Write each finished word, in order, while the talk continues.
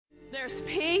There's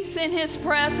peace in His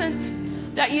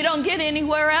presence that you don't get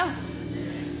anywhere else.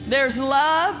 There's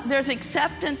love, there's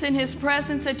acceptance in His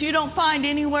presence that you don't find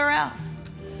anywhere else.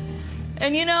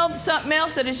 And you know something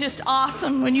else that is just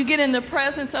awesome when you get in the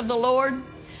presence of the Lord?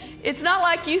 It's not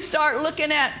like you start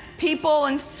looking at people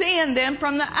and seeing them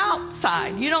from the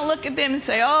outside. You don't look at them and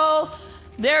say, oh,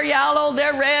 they're yellow,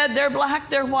 they're red, they're black,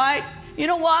 they're white. You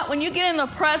know what? When you get in the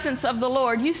presence of the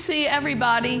Lord, you see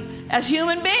everybody as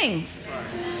human beings,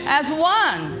 as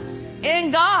one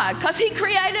in God, because He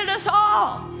created us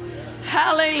all.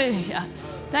 Hallelujah.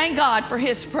 Thank God for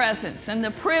His presence and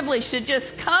the privilege to just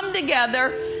come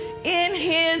together in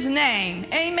His name.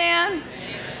 Amen.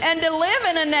 And to live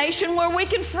in a nation where we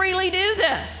can freely do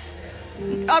this.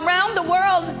 Around the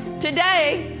world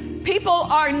today, people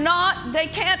they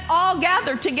can't all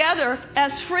gather together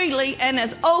as freely and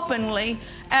as openly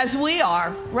as we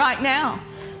are right now.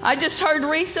 I just heard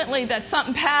recently that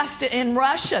something passed in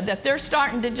Russia, that they're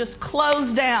starting to just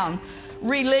close down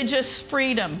religious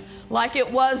freedom like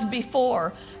it was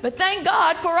before. But thank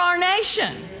God for our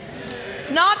nation.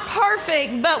 Not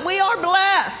perfect, but we are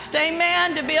blessed,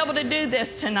 amen, to be able to do this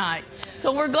tonight.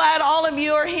 So we're glad all of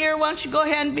you are here. Why don't you go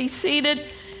ahead and be seated.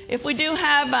 If we do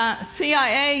have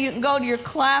CIA, you can go to your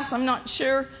class. I'm not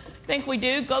sure. I think we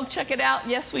do. Go check it out.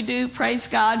 Yes, we do. Praise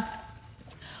God.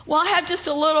 Well, I have just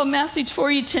a little message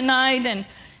for you tonight. And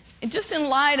just in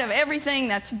light of everything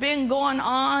that's been going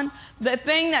on, the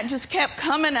thing that just kept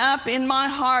coming up in my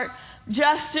heart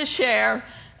just to share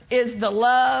is the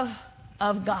love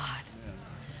of God.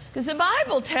 Because the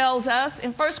Bible tells us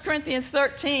in 1 Corinthians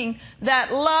 13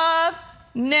 that love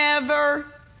never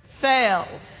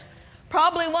fails.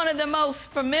 Probably one of the most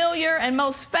familiar and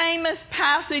most famous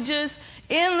passages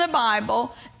in the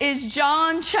Bible is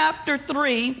John chapter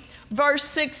 3, verse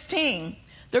 16.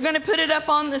 They're going to put it up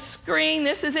on the screen.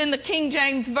 This is in the King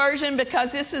James Version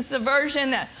because this is the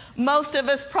version that most of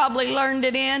us probably learned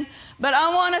it in. But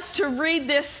I want us to read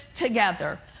this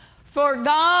together. For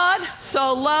God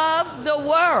so loved the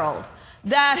world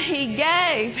that He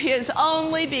gave His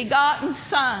only begotten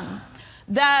Son,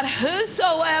 that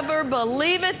whosoever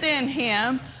believeth in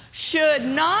Him should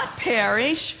not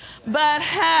perish, but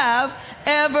have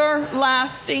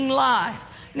everlasting life.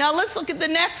 Now let's look at the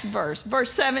next verse,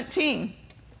 verse 17.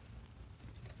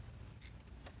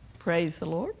 Praise the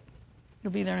Lord.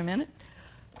 It'll be there in a minute.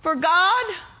 For God,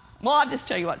 I'll just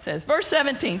tell you what it says. Verse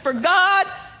 17. For God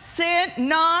sent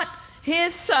not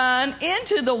His Son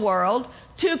into the world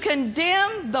to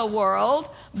condemn the world,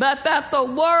 but that the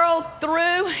world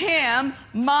through Him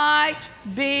might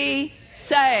be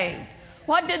saved.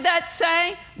 What did that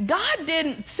say? God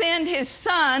didn't send His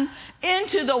Son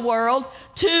into the world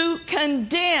to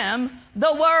condemn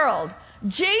the world.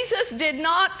 Jesus did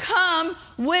not come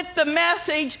with the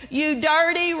message, you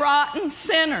dirty, rotten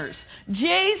sinners.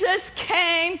 Jesus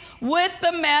came with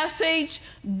the message,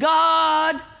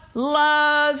 God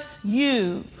loves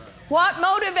you. What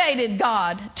motivated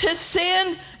God to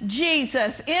send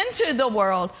Jesus into the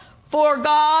world? For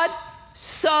God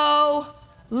so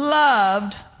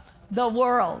loved the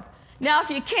world. Now, if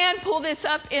you can pull this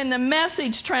up in the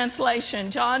Message translation,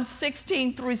 John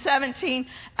 16 through 17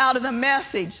 out of the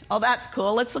Message. Oh, that's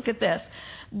cool. Let's look at this.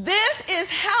 This is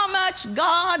how much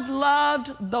God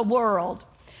loved the world.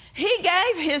 He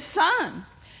gave His Son,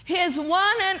 His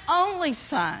one and only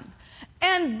Son.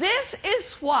 And this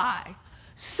is why,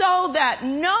 so that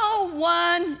no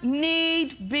one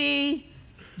need be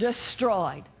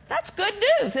destroyed. That's good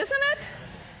news, isn't it?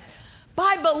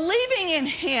 By believing in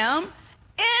Him,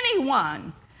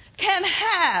 anyone can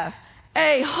have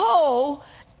a whole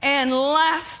and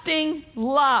lasting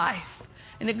life.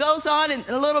 And it goes on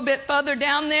a little bit further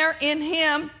down there. In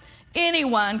Him,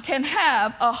 anyone can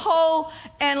have a whole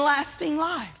and lasting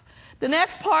life. The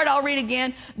next part I'll read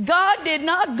again. God did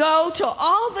not go to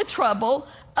all the trouble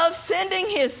of sending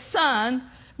His Son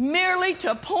merely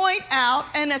to point out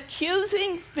an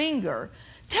accusing finger,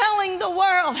 telling the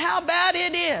world how bad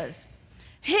it is.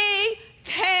 He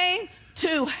came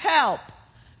to help,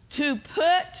 to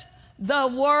put the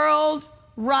world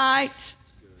right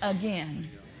again.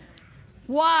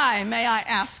 Why, may I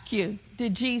ask you,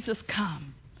 did Jesus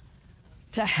come?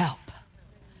 To help.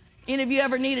 Any of you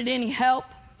ever needed any help?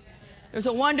 There's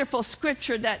a wonderful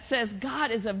scripture that says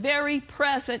God is a very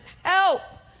present help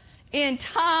in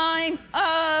time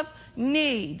of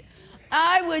need.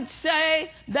 I would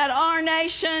say that our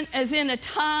nation is in a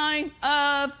time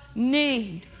of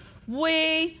need.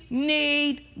 We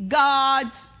need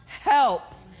God's help.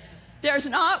 There's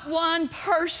not one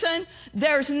person,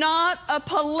 there's not a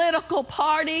political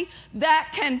party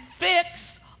that can fix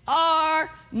our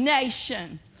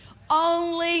nation.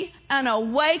 only an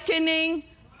awakening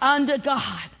unto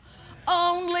God.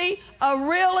 Only a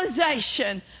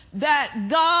realization that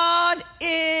God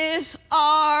is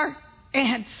our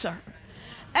answer.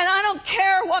 And I don't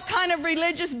care what kind of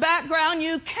religious background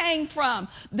you came from.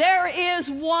 There is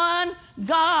one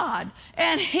God,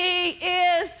 and He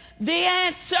is the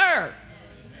answer.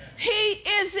 He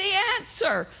is the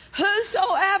answer.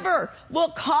 Whosoever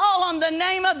will call on the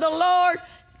name of the Lord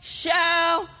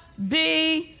shall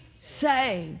be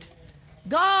saved.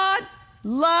 God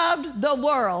loved the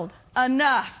world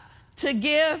enough to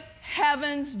give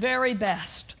heaven's very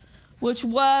best, which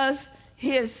was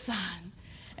His Son.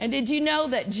 And did you know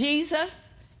that Jesus,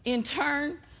 in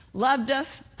turn, loved us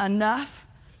enough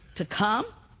to come?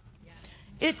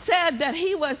 It said that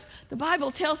the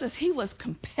Bible tells us He was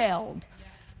compelled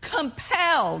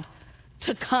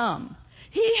to come.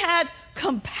 He had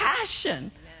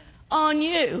compassion on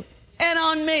you and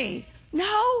on me.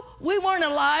 No, we weren't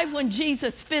alive when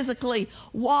Jesus physically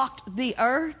walked the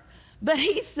earth, but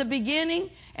He's the beginning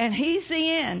and He's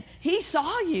the end. He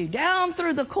saw you down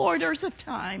through the corridors of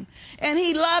time, and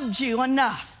He loved you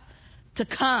enough to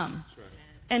come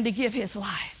and to give His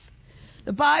life.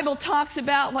 The Bible talks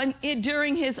about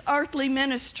during His earthly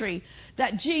ministry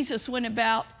that Jesus went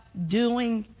about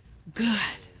doing good.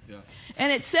 Yeah.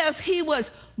 And it says He was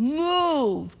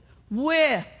moved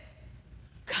with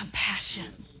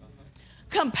compassion.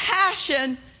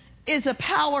 Compassion is a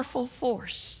powerful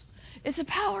force. It's a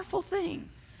powerful thing.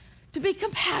 To be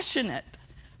compassionate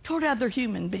toward other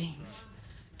human beings.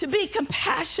 To be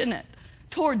compassionate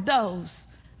toward those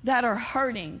that are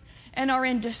hurting and are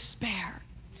in despair.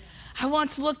 I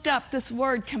once looked up this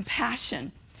word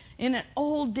compassion in an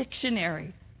old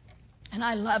dictionary, and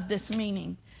I love this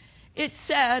meaning. It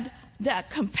said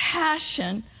that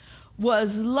compassion was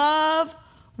love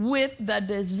with the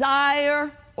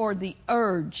desire or the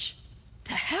urge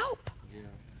to help. Yeah.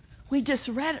 We just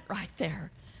read it right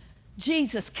there.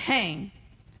 Jesus came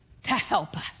to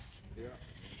help us. Yeah.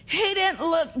 He didn't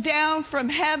look down from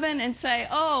heaven and say,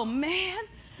 oh man,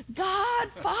 God,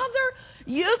 Father,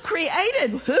 you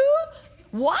created who?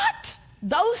 What?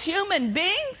 Those human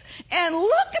beings? And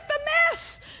look at the mess.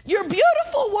 Your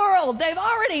beautiful world, they've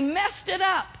already messed it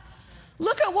up.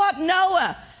 Look at what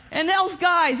Noah and those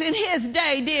guys in his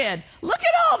day did. Look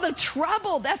at all the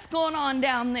trouble that's going on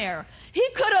down there. He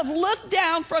could have looked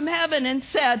down from heaven and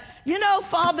said, you know,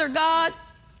 Father God,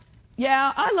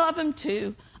 yeah, I love them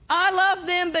too. I love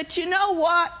them, but you know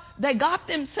what? They got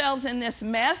themselves in this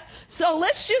mess, so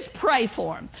let's just pray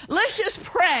for them. Let's just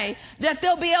pray that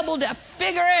they'll be able to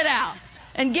figure it out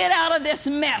and get out of this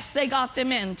mess they got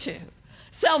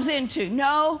themselves into.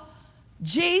 No,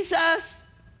 Jesus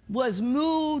was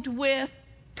moved with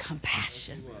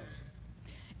compassion.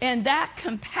 And that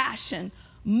compassion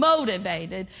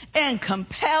motivated and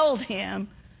compelled Him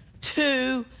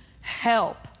to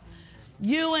help.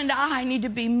 You and I need to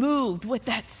be moved with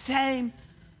that same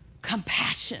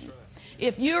compassion.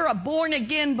 If you're a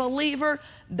born-again believer,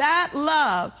 that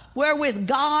love wherewith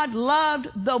God loved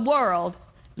the world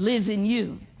lives in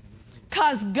you.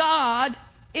 Because God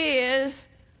is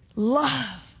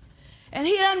love. And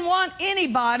He doesn't want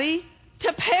anybody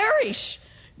to perish.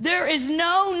 There is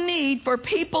no need for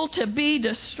people to be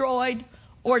destroyed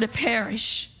or to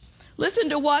perish. Listen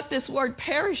to what this word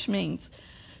perish means.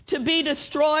 To be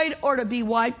destroyed or to be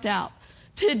wiped out.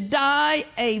 To die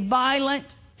a violent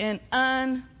and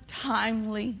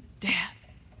untimely death.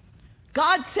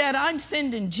 God said, I'm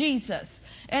sending Jesus.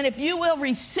 And if you will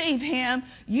receive Him,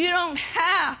 you don't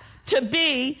have to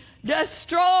be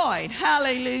destroyed.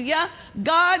 Hallelujah.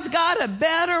 God's got a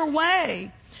better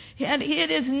way. And it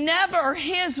is never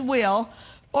His will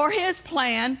or His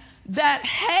plan that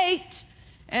hate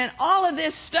and all of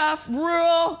this stuff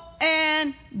rule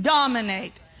and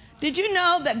dominate. Did you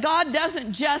know that God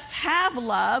doesn't just have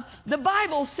love? The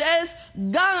Bible says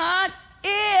God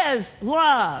is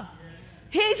love.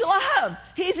 He's love.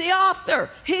 He's the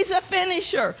author. He's the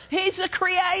finisher. He's the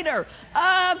creator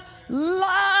of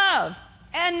love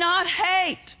and not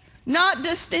hate, not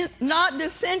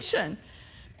dissension.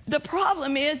 The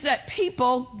problem is that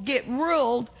people get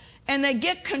ruled and they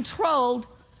get controlled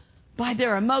by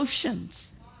their emotions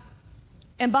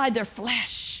and by their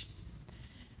flesh.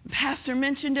 Pastor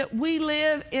mentioned it. We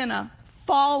live in a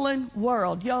fallen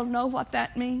world. Y'all know what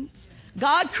that means?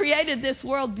 God created this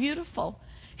world beautiful.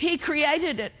 He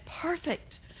created it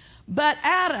perfect. But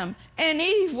Adam and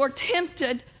Eve were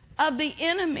tempted of the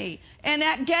enemy, and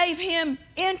that gave him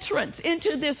entrance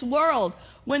into this world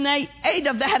when they ate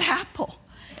of that apple,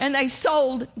 and they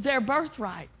sold their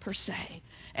birthright, per se.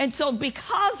 And so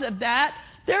because of that,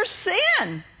 there's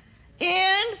sin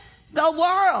in the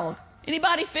world.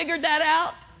 Anybody figured that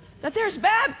out? That there's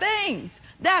bad things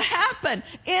that happen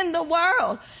in the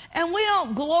world. And we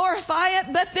don't glorify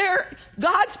it, but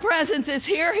God's presence is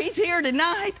here. He's here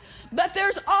tonight. But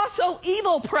there's also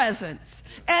evil presence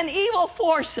and evil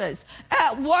forces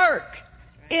at work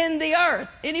in the earth.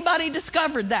 Anybody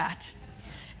discovered that?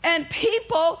 And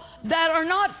people that are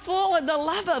not full of the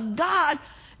love of God,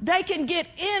 they can get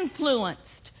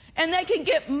influenced and they can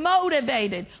get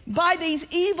motivated by these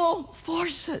evil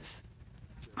forces.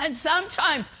 And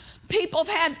sometimes people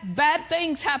have had bad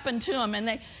things happen to them,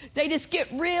 and they just get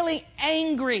really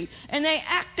angry, and they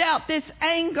act out this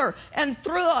anger. And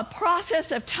through a process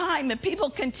of time, if people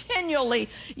continually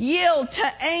yield to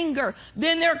anger,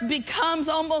 then there becomes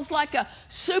almost like a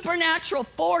supernatural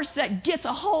force that gets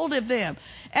a hold of them,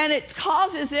 and it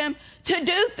causes them to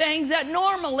do things that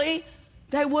normally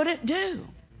they wouldn't do.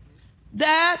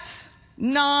 That's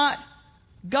not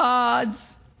God's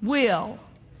will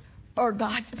or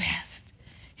God's best.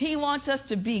 He wants us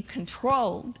to be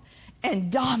controlled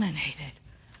and dominated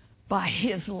by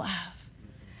His love.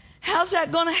 How's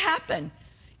that going to happen?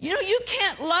 You know, you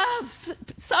can't love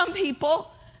some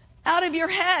people out of your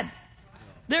head.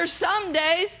 There's some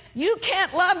days you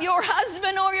can't love your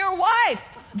husband or your wife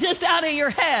just out of your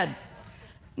head.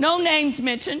 No names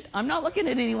mentioned. I'm not looking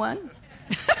at anyone.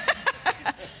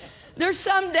 There's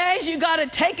some days you got to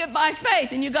take it by faith,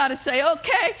 and you got to say,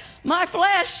 okay, my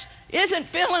flesh isn't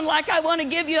feeling like I want to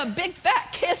give you a big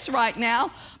fat kiss right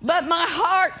now, but my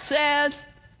heart says,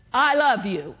 I love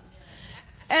you.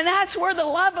 And that's where the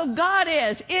love of God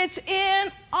is. It's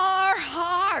in our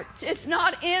hearts. It's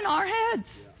not in our heads.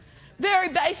 Very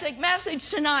basic message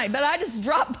tonight, but I just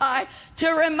dropped by to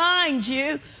remind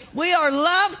you we are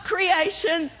loved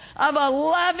creations of a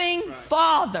loving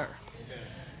Father.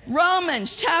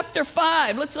 Romans chapter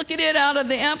 5. Let's look at it out of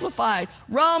the Amplified.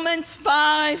 Romans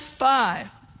 5:5.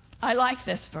 I like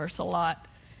this verse a lot.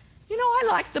 You know, I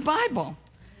like the Bible.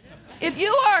 If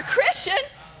you are a Christian,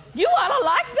 you ought to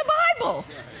like the Bible.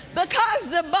 Because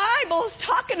the Bible's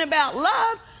talking about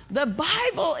love. The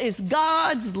Bible is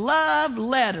God's love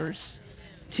letters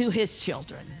to His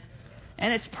children.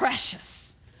 And it's precious.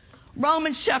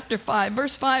 Romans chapter 5,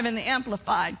 verse 5 in the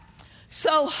Amplified.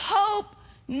 So hope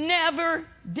never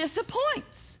disappoints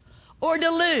or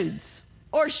deludes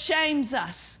or shames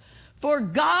us. For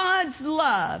God's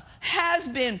love has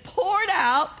been poured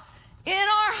out in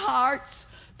our hearts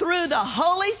through the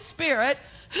Holy Spirit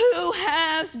who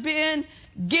has been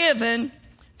given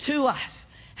to us.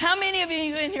 How many of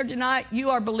you in here tonight, you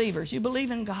are believers? You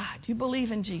believe in God. You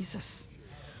believe in Jesus.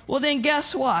 Well, then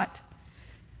guess what?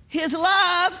 His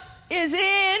love is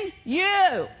in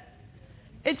you.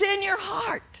 It's in your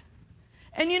heart.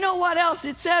 And you know what else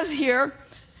it says here?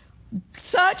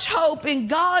 Such hope in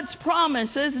God's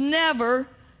promises never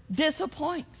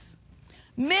disappoints.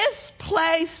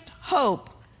 Misplaced hope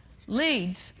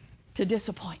leads to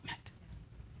disappointment.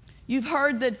 You've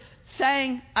heard the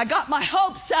saying, I got my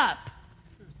hopes up,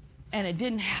 and it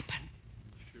didn't happen.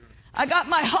 I got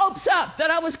my hopes up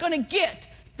that I was going to get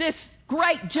this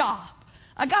great job.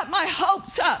 I got my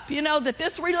hopes up, that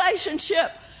this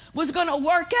relationship was going to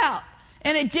work out,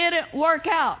 and it didn't work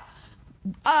out.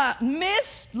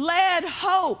 Misled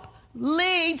hope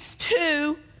leads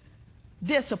to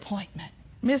disappointment.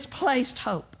 Misplaced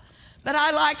hope. But I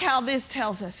like how this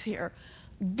tells us here.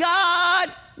 God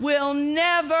will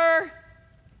never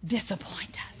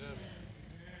disappoint us.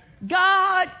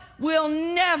 God will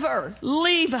never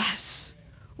leave us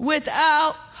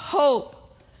without hope.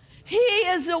 He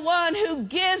is the one who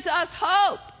gives us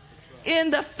hope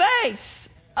in the face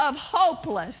of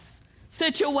hopeless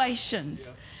situations.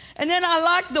 And then I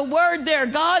like the word there.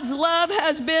 God's love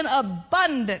has been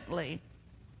abundantly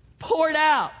poured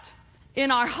out in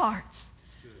our hearts.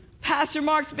 Pastor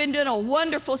Mark's been doing a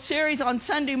wonderful series on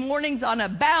Sunday mornings on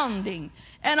abounding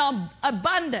and on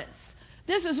abundance.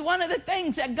 This is one of the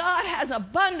things that God has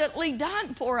abundantly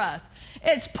done for us.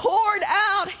 It's poured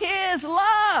out His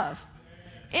love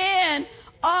in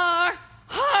our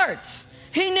hearts.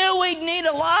 He knew we'd need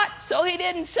a lot, so He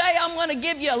didn't say, I'm going to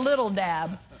give you a little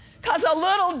dab. Because a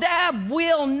little dab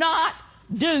will not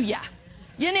do ya.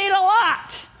 You need a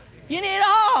lot. You need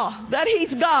all that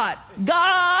He's got.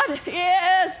 God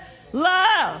is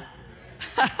love.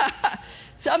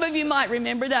 Some of you might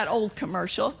remember that old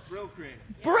commercial. Brill Cream.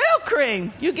 Brill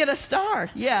Cream. You get a star.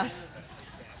 Yes.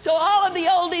 So all of the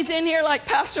oldies in here like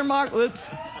Pastor Mark,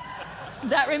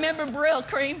 that remember Brill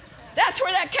Cream? That's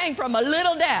where that came from. A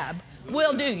little dab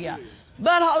will do ya.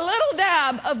 But a little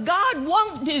dab of God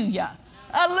won't do ya.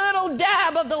 A little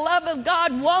dab of the love of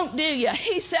God won't do you.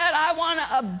 He said, I want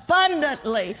to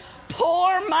abundantly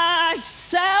pour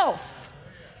myself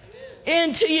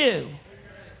into you.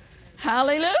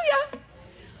 Hallelujah.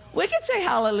 We can say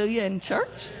hallelujah in church.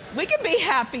 We can be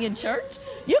happy in church.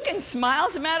 You can smile.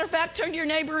 As a matter of fact, turn to your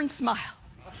neighbor and smile.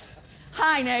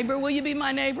 Hi, neighbor. Will you be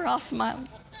my neighbor? I'll smile.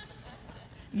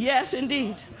 Yes,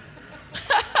 indeed.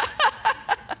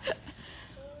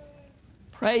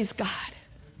 Praise God.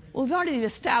 Well, we've already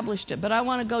established it, but I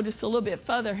want to go just a little bit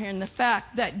further here in the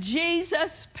fact that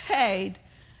Jesus paid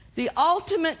the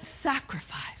ultimate sacrifice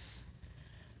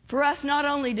for us not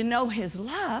only to know His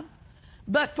love,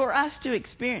 but for us to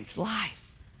experience life.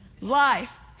 Life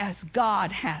as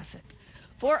God has it.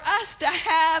 For us to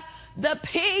have the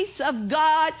peace of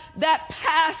God that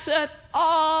passeth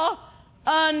all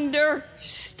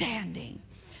understanding.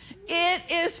 It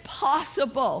is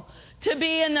possible to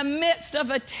be in the midst of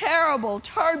a terrible,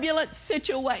 turbulent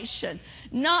situation,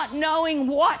 not knowing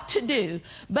what to do.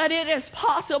 But it is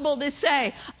possible to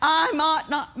say, I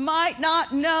might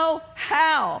not know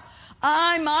how.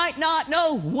 I might not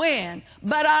know when,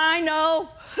 but I know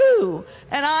who.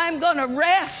 And I'm going to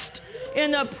rest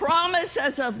in the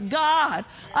promises of God.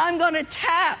 I'm going to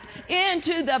tap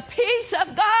into the peace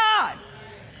of God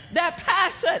that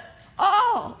passeth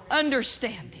all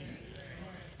understanding.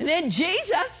 And then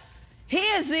Jesus, He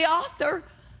is the author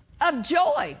of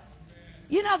joy.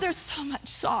 You know, there's so much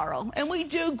sorrow, and we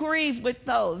do grieve with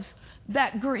those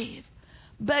that grieve.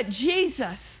 But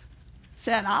Jesus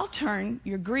said, I'll turn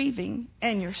your grieving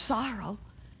and your sorrow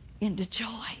into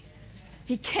joy.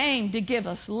 He came to give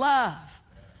us love,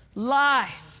 life,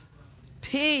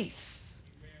 peace,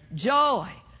 joy.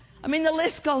 I mean, the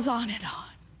list goes on and on.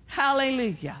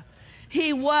 Hallelujah.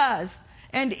 He was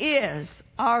and is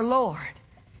our Lord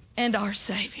and our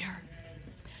Savior.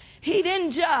 He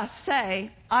didn't just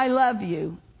say, I love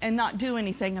you, and not do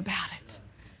anything about it.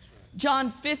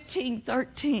 John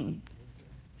 15:13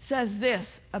 says this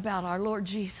about our Lord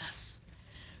Jesus.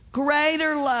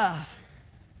 Greater love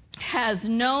has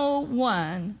no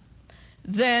one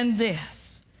than this,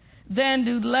 than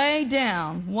to lay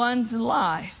down one's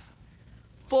life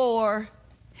for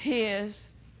his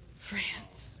friends.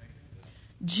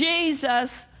 Jesus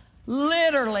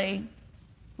literally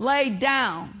laid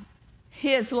down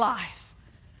His life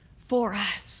for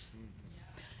us.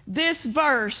 This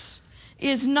verse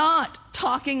is not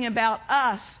talking about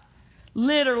us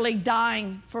literally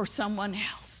dying for someone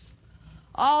else.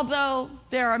 Although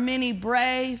there are many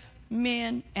brave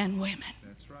men and women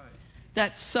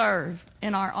that serve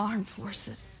in our armed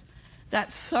forces,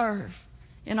 that serve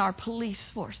in our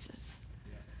police forces,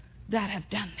 that have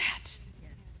done that.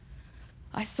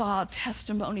 I saw a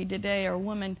testimony today, or a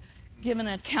woman giving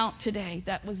an account today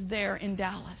that was there in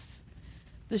Dallas.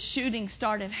 The shooting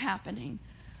started happening.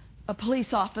 A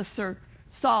police officer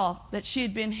saw that she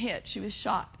had been hit. She was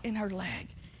shot in her leg.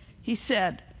 He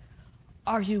said,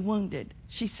 "Are you wounded?"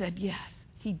 She said, "Yes."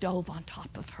 He dove on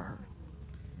top of her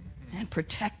and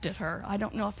protected her. I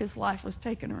don't know if his life was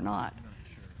taken or not,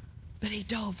 but he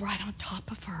dove right on top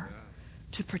of her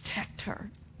to protect her.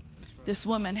 This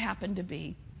woman happened to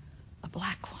be a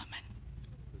black woman.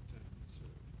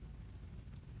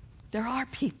 There are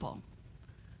people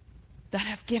that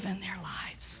have given their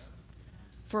lives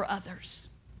for others.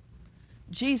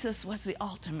 Jesus was the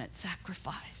ultimate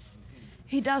sacrifice.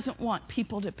 He doesn't want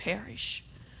people to perish.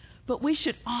 But we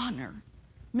should honor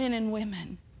men and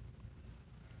women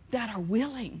that are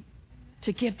willing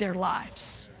to give their lives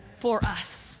for us,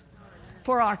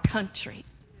 for our country.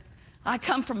 I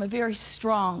come from a very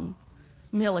strong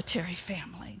military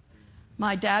family.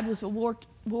 My dad was a World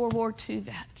War II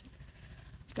vet.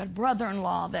 I've got a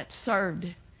brother-in-law that served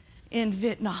in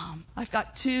Vietnam. I've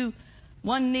got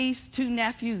one niece, two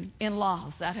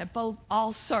nephew-in-laws that have both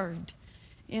all served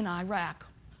in Iraq.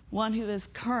 One who is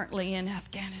currently in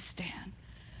Afghanistan.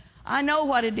 I know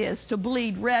what it is to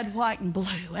bleed red, white, and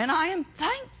blue. And I am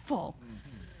thankful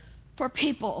for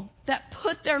people that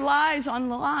put their lives on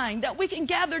the line, that we can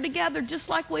gather together just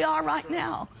like we are right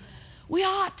now. We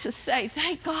ought to say,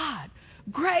 thank God,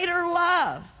 greater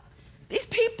love. These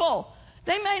people,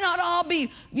 they may not all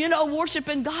be,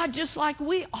 worshiping God just like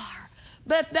we are,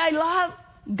 but they love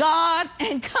God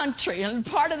and country. And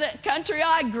part of that country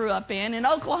I grew up in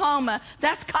Oklahoma,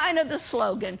 that's kind of the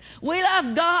slogan. We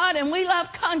love God and we love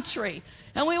country.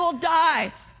 And we will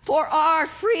die for our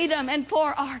freedom and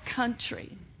for our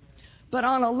country. But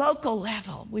on a local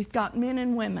level, we've got men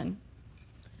and women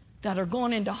that are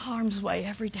going into harm's way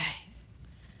every day.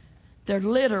 They're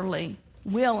literally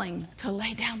willing to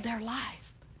lay down their life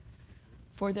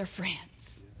for their friends,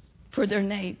 for their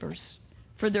neighbors,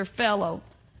 for their fellow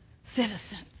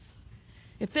citizens.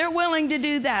 If they're willing to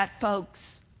do that, folks,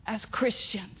 as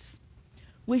Christians,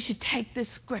 we should take this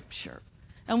scripture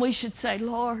and we should say,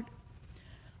 Lord,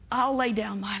 I'll lay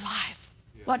down my life.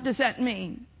 Yes. What does that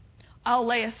mean? I'll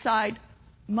lay aside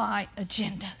my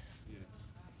agendas. Yes.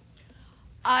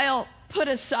 I'll put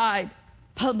aside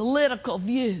political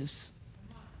views.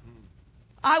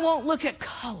 I won't look at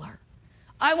color.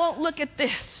 I won't look at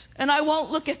this, and I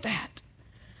won't look at that.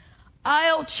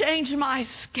 I'll change my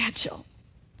schedule.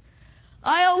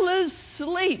 I'll lose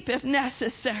sleep if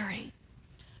necessary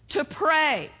to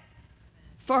pray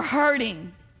for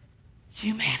hurting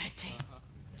humanity.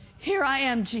 Here I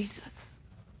am, Jesus.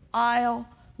 I'll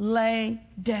lay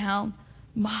down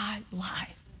my life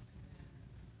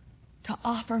to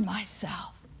offer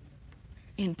myself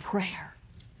in prayer,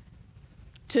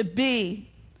 to be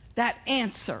that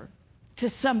answer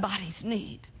to somebody's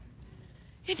need.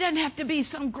 It doesn't have to be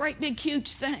some great big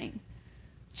huge thing.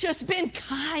 Just being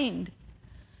kind.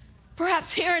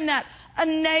 Perhaps hearing that a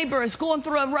neighbor is going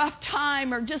through a rough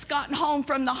time or just gotten home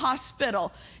from the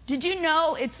hospital. Did you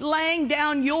know it's laying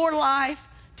down your life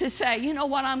to say, you know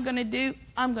what I'm going to do?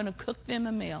 I'm going to cook them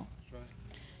a meal. That's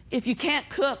right. If you can't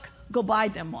cook, go buy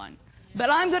them one. But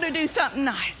I'm going to do something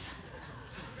nice.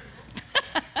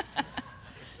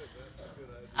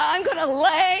 I'm going to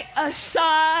lay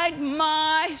aside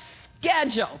my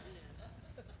schedule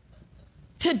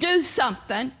to do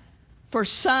something for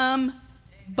somebody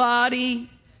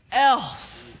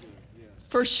else.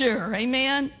 For sure.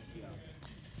 Amen?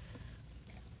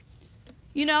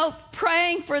 You know,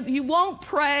 you won't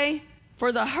pray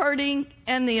for the hurting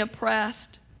and the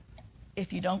oppressed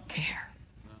if you don't care.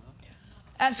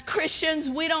 As Christians,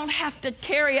 we don't have to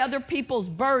carry other people's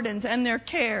burdens and their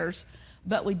cares,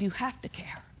 but we do have to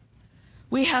care.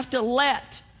 We have to let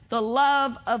the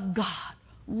love of God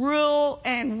rule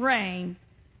and reign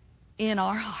in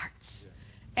our hearts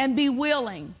and be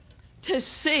willing to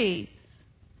see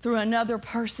through another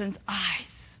person's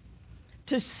eyes,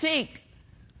 to seek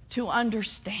to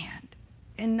understand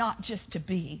and not just to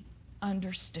be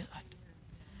understood.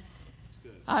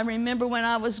 I remember when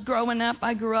I was growing up,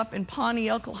 I grew up in Pawnee,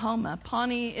 Oklahoma.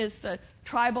 Pawnee is the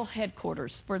tribal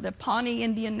headquarters for the Pawnee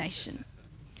Indian Nation.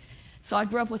 So I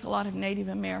grew up with a lot of Native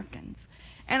Americans.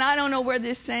 And I don't know where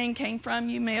this saying came from.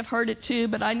 You may have heard it too,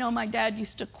 but I know my dad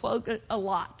used to quote it a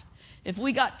lot. If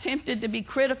we got tempted to be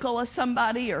critical of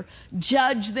somebody or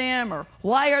judge them or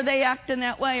why are they acting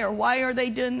that way or why are they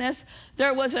doing this,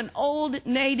 there was an old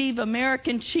Native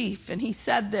American chief, and he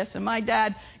said this, and my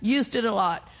dad used it a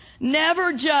lot.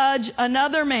 Never judge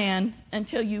another man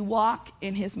until you walk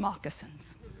in his moccasins.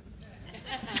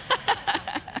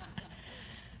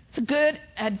 It's good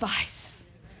advice,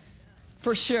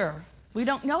 for sure. We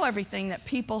don't know everything that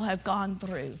people have gone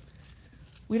through.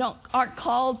 We aren't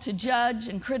called to judge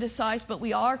and criticize, but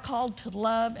we are called to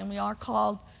love and we are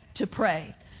called to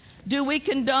pray. Do we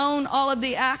condone all of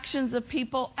the actions of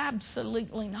people?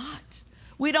 Absolutely not.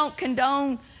 We don't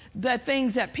condone the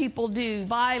things that people do,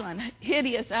 violent,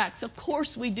 hideous acts. Of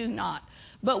course we do not.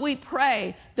 But we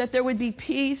pray that there would be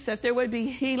peace, that there would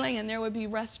be healing, and there would be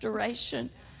restoration,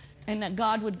 and that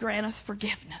God would grant us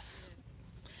forgiveness.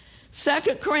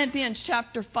 2 Corinthians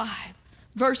chapter 5,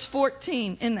 verse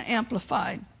 14 in the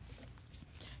Amplified.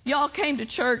 Y'all came to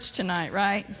church tonight,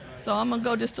 right? So I'm going to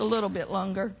go just a little bit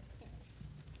longer.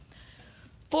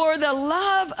 For the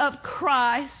love of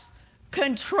Christ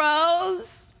controls,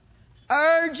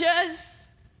 urges,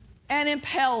 and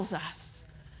impels us,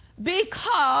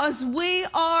 because we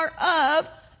are of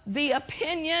the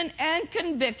opinion and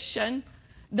conviction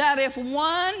that if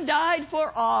one died for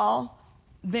all,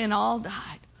 then all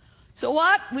died. So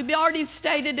what? We've already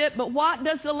stated it, but what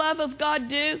does the love of God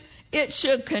do? It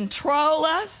should control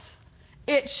us.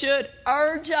 It should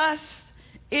urge us.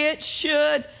 It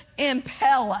should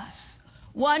impel us.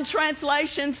 One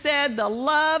translation said, the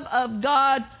love of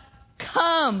God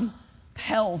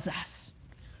compels us,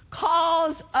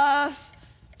 calls us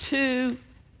to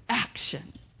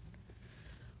action.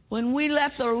 When we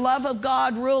let the love of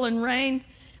God rule and reign,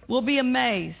 we'll be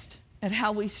amazed at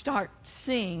how we start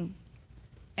seeing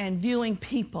and viewing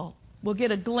people. We'll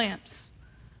get a glimpse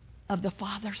of the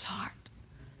Father's heart,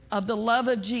 of the love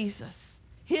of Jesus,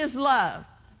 His love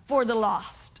for the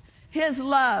lost, His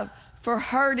love for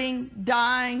hurting,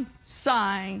 dying,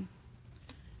 sighing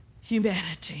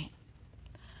humanity.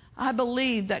 I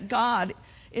believe that God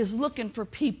is looking for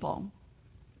people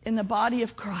in the body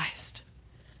of Christ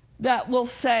that will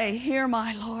say, "Here,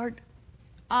 my Lord,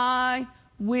 I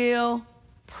will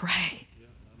pray.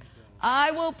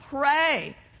 I will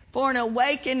pray for an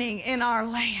awakening in our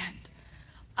land.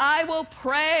 I will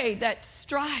pray that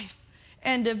strife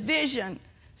and division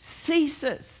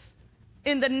ceases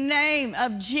in the name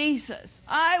of Jesus.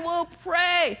 I will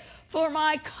pray for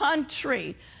my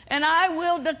country, and I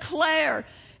will declare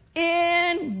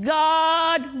In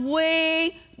God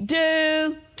we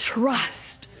do trust.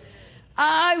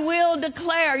 I will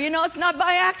declare. You know, it's not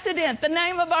by accident. The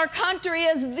name of our country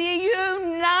is the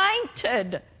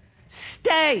United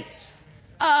States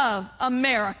of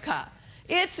America.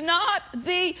 It's not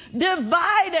the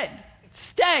divided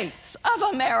States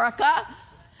of America.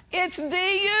 It's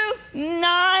the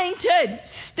United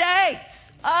States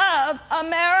of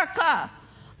America.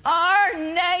 Our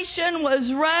nation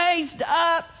was raised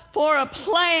up for a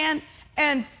plan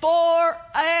and for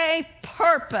a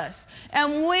purpose.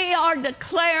 And we are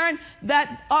declaring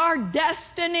that our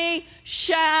destiny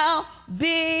shall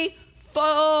be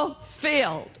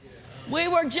fulfilled. We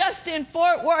were just in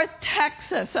Fort Worth,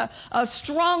 Texas, a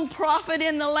strong prophet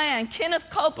in the land, Kenneth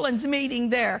Copeland's meeting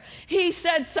there. He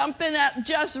said something that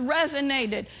just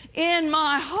resonated in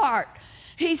my heart.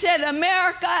 He said,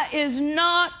 America is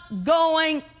not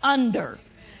going under.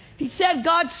 He said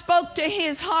God spoke to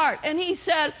his heart, and he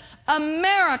said,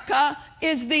 America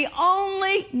is the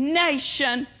only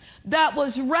nation that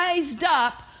was raised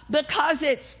up because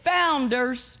its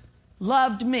founders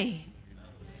loved me.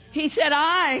 He said,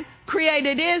 I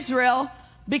created Israel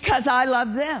because I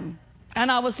love them. And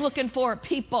I was looking for a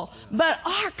people. But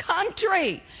our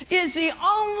country is the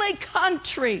only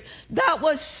country that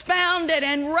was founded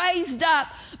and raised up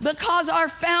because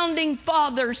our founding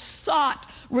fathers sought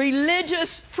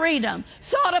religious freedom,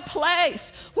 sought a place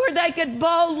where they could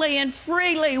boldly and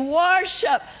freely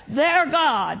worship their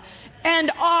God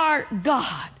and our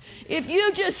God. If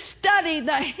you just study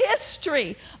the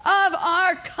history of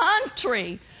our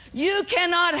country, you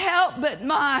cannot help but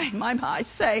my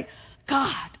say,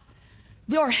 God,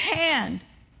 your hand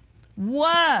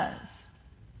was,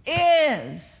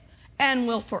 is, and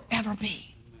will forever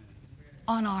be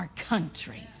on our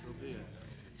country.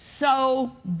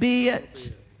 So be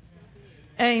it.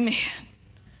 Amen.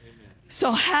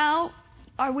 So how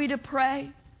are we to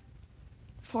pray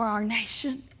for our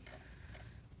nation?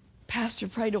 Pastor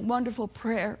prayed a wonderful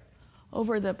prayer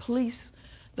over the police,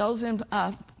 those in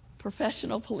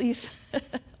professional police,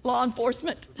 law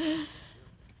enforcement,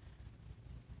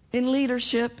 in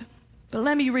leadership. But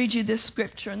let me read you this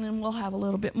scripture, and then we'll have a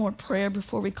little bit more prayer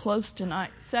before we close tonight.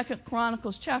 2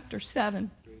 Chronicles chapter 7,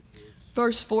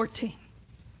 verse 14.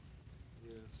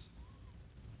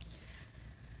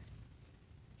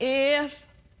 If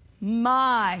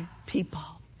my people,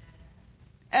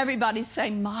 everybody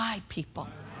say my people,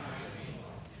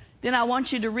 then I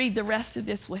want you to read the rest of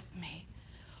this with me,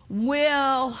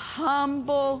 will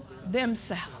humble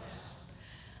themselves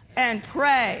and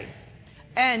pray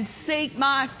and seek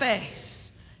my face,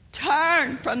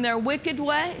 turn from their wicked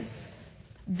ways,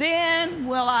 then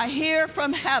will I hear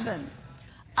from heaven.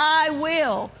 I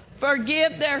will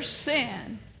forgive their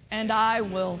sin, and I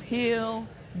will heal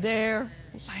their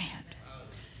land.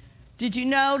 Did you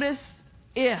notice?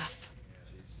 If.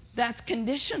 That's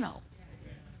conditional.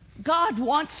 God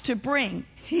wants to bring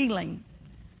healing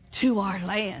to our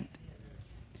land.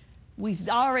 We've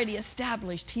already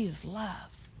established He is love.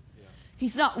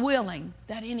 He's not willing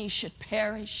that any should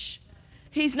perish.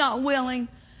 He's not willing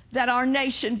that our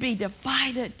nation be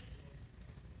divided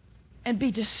and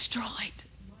be destroyed.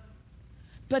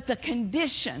 But the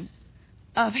condition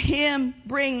of Him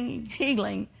bringing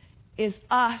healing is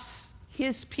us,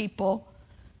 His people,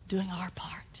 doing our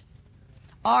part.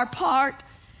 Our part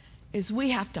is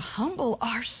we have to humble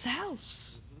ourselves.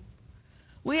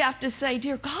 We have to say,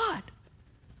 dear God,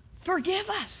 forgive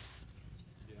us.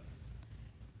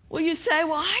 Well, you say,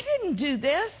 well, I didn't do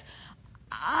this.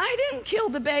 I didn't kill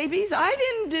the babies. I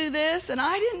didn't do this. And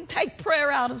I didn't take prayer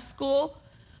out of school.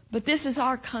 But this is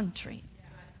our country.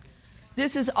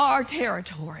 This is our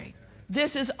territory.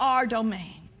 This is our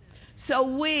domain.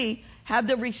 So we have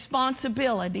the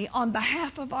responsibility on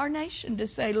behalf of our nation to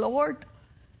say, Lord,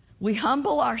 we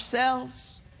humble ourselves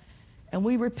and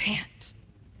we repent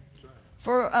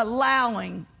for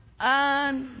allowing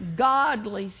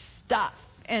ungodly stuff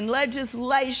and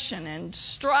legislation and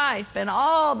strife and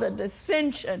all the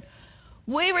dissension.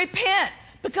 We repent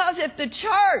because if the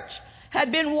church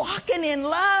had been walking in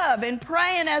love and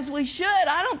praying as we should,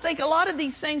 I don't think a lot of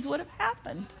these things would have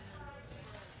happened.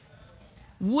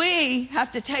 We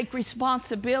have to take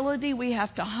responsibility. We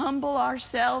have to humble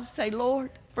ourselves, say, Lord,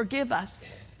 forgive us.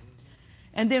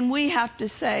 And then we have to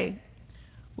say,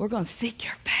 we're going to seek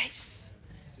your face.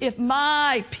 If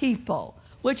my people,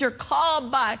 which are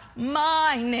called by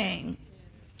my name,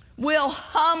 will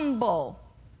humble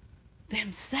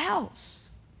themselves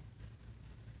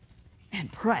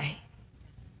and pray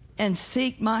and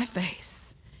seek my face,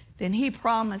 then He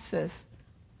promises,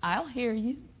 I'll hear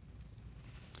you.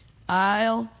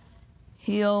 I'll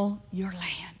heal your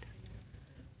land.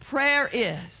 prayer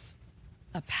is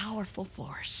a powerful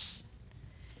force.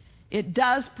 It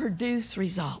does produce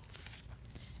results.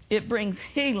 It brings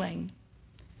healing.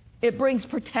 It brings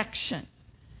protection.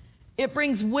 It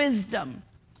brings wisdom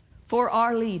for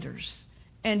our leaders.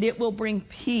 And it will bring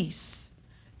peace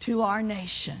to our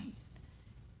nation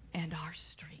and our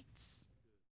streets.